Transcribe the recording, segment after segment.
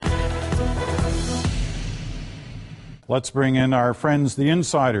let's bring in our friends, the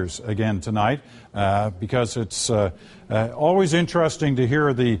insiders, again tonight, because it's always interesting to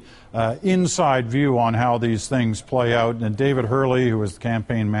hear the inside view on how these things play out. And David Herle, who is the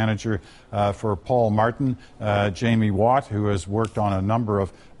campaign manager for Paul Martin, Jaime Watt, who has worked on a number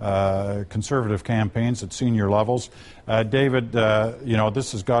of Conservative campaigns at senior levels. David,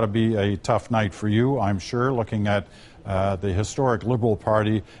 this has got to be a tough night for you, I'm sure, looking at the historic Liberal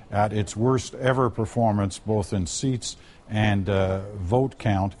Party at its worst ever performance, both in seats and vote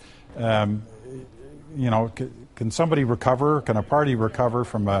count. Can somebody recover? Can a party recover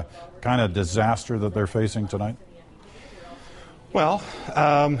from a kind of disaster that they're facing tonight? Well,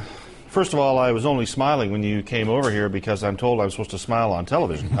 first of all, I was only smiling when you came over here because I'm told I'm supposed to smile on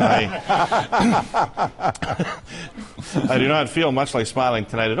television. I do not feel much like smiling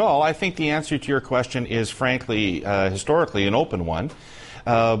tonight at all. I think the answer to your question is, frankly, historically an open one.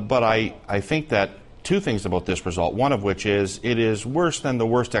 But I think that two things about this result, one of which is it is worse than the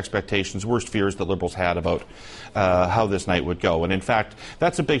worst expectations, worst fears that Liberals had about how this night would go. And in fact,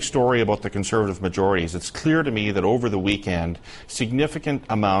 that's a big story about the Conservative majorities. It's clear to me that over the weekend, significant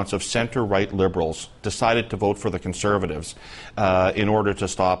amounts of centre-right Liberals decided to vote for the Conservatives in order to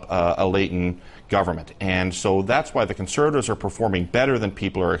stop a latent government. And so that's why the Conservatives are performing better than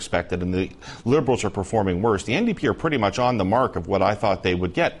people are expected and the Liberals are performing worse. The NDP are pretty much on the mark of what I thought they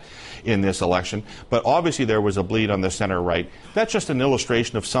would get in this election, but obviously there was a bleed on the centre-right. That's just an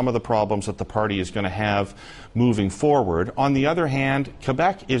illustration of some of the problems that the party is going to have moving forward. On the other hand,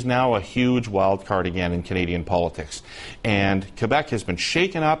 Quebec is now a huge wild card again in Canadian politics. And Quebec has been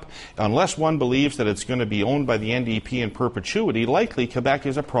shaken up. Unless one believes that it's going to be owned by the NDP in perpetuity, likely Quebec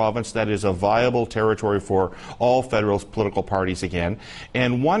is a province that is a viable territory for all federal political parties again.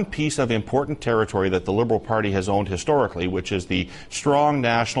 And one piece of important territory that the Liberal Party has owned historically, which is the strong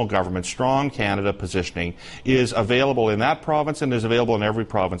national government, strong Canada positioning, is available in that province and is available in every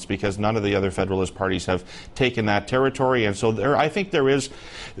province because none of the other Federalist parties have taken that territory. And so I think there is,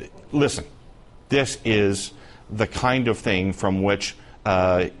 listen, this is the kind of thing from which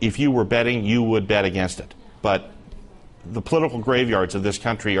if you were betting, you would bet against it. But the political graveyards of this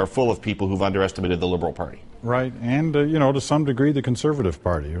country are full of people who've underestimated the Liberal Party. Right, and, to some degree, the Conservative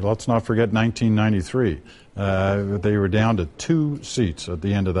Party. Let's not forget 1993. They were down to 2 seats at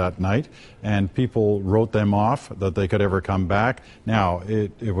the end of that night, and people wrote them off that they could ever come back. Now,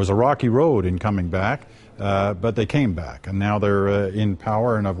 it was a rocky road in coming back, but they came back, and now they're in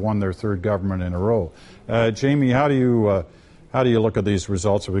power and have won their 3rd government in a row. Jaime, how do you look at these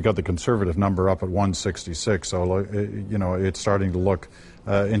results? We've got the Conservative number up at 166, so it's starting to look,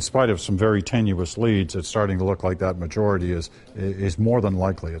 in spite of some very tenuous leads, it's starting to look like that majority is more than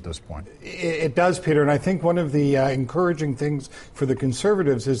likely at this point. It does, Peter, and I think one of the encouraging things for the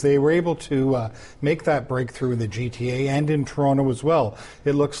Conservatives is they were able to make that breakthrough in the GTA and in Toronto as well.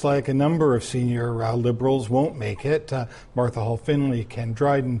 It looks like a number of senior Liberals won't make it. Martha Hall-Finley, Ken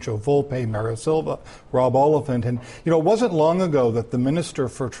Dryden, Joe Volpe, Mario Silva, Rob Oliphant. And, it wasn't long ago that the minister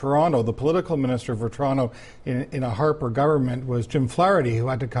for Toronto, the political minister for Toronto in a Harper government was Jim Flaherty, who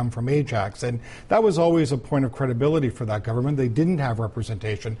had to come from Ajax. And that was always a point of credibility for that government. They didn't have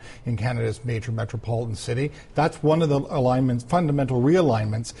representation in Canada's major metropolitan city. That's one of the fundamental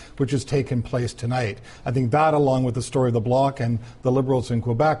realignments, which has taken place tonight. I think that, along with the story of the Bloc and the Liberals in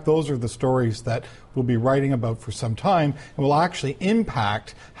Quebec, those are the stories that we'll be writing about for some time and will actually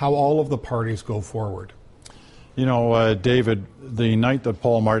impact how all of the parties go forward. David, the night that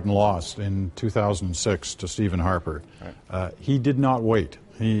Paul Martin lost in 2006 to Stephen Harper, he did not wait.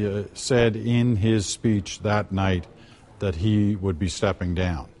 He said in his speech that night that he would be stepping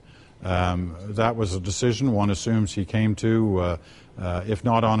down. That was a decision one assumes he came to, if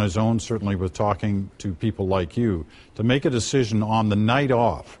not on his own, certainly with talking to people like you, to make a decision on the night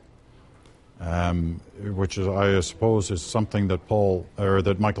off. Which is, I suppose, is something that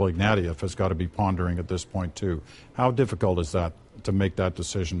that Michael Ignatieff has got to be pondering at this point too. How difficult is that to make that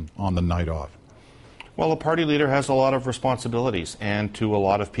decision on the night off? Well, a party leader has a lot of responsibilities, and to a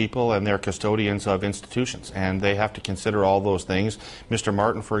lot of people, and they're custodians of institutions, and they have to consider all those things. Mr.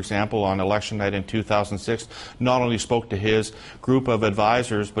 Martin, for example, on election night in 2006, not only spoke to his group of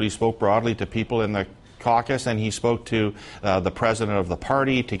advisors, but he spoke broadly to people in the caucus, and he spoke to the president of the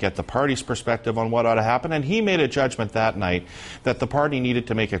party to get the party's perspective on what ought to happen. And he made a judgment that night that the party needed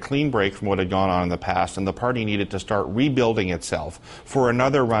to make a clean break from what had gone on in the past, and the party needed to start rebuilding itself for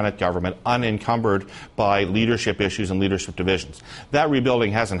another run at government unencumbered by leadership issues and leadership divisions. That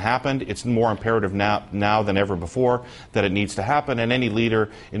rebuilding hasn't happened. It's more imperative now than ever before that it needs to happen, and any leader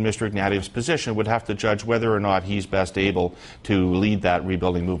in Mr. Ignatieff's position would have to judge whether or not he's best able to lead that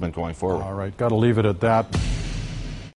rebuilding movement going forward. All right, got to leave it at that.